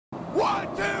1,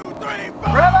 2, 3,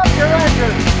 4. Rev up your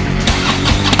engine.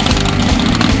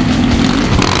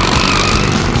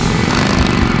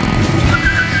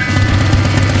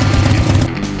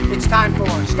 It's time for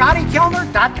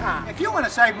ScottyKilmer.com. If you want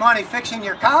to save money fixing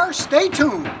your car, stay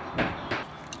tuned.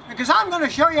 Because I'm going to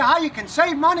show you how you can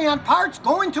save money on parts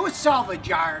going to a salvage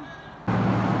yard.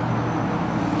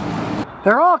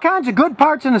 There are all kinds of good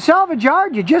parts in the salvage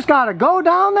yard. You just got to go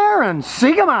down there and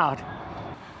seek them out.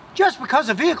 Just because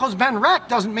a vehicle's been wrecked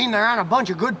doesn't mean there aren't a bunch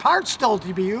of good parts still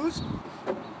to be used.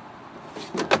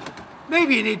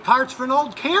 Maybe you need parts for an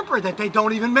old camper that they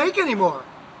don't even make anymore.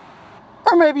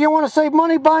 Or maybe you want to save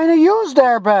money buying a used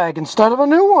airbag instead of a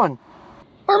new one.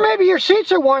 Or maybe your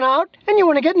seats are worn out and you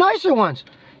want to get nicer ones.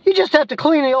 You just have to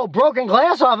clean the old broken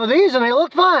glass off of these and they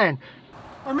look fine.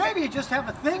 Or maybe you just have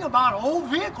a thing about old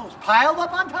vehicles piled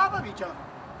up on top of each other.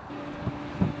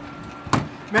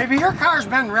 Maybe your car's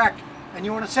been wrecked and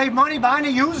you want to save money buying a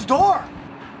used door.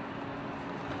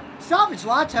 Salvage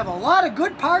lots have a lot of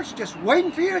good parts just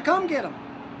waiting for you to come get them.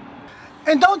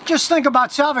 And don't just think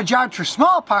about salvage yards for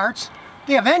small parts.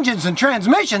 They have engines and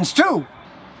transmissions too.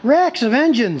 Racks of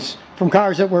engines from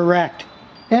cars that were wrecked.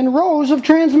 And rows of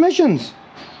transmissions.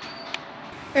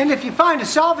 And if you find a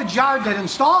salvage yard that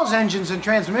installs engines and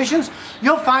transmissions,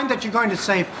 you'll find that you're going to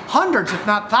save hundreds, if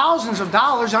not thousands of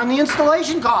dollars on the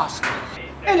installation cost.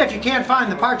 And if you can't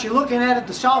find the part you're looking at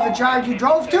the salvage yard you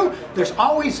drove to, there's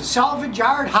always a salvage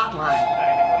yard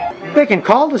hotline. They can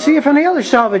call to see if any other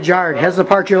salvage yard has the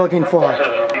part you're looking for.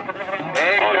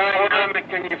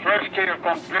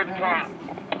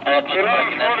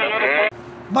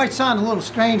 Might sound a little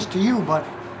strange to you, but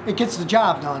it gets the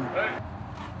job done.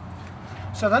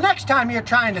 So the next time you're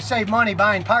trying to save money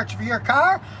buying parts for your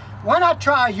car, why not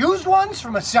try used ones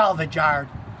from a salvage yard?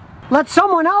 Let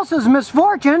someone else's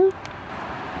misfortune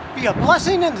be a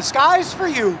blessing in disguise for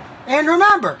you. And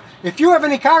remember, if you have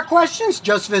any car questions,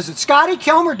 just visit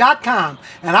ScottyKilmer.com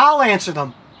and I'll answer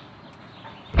them.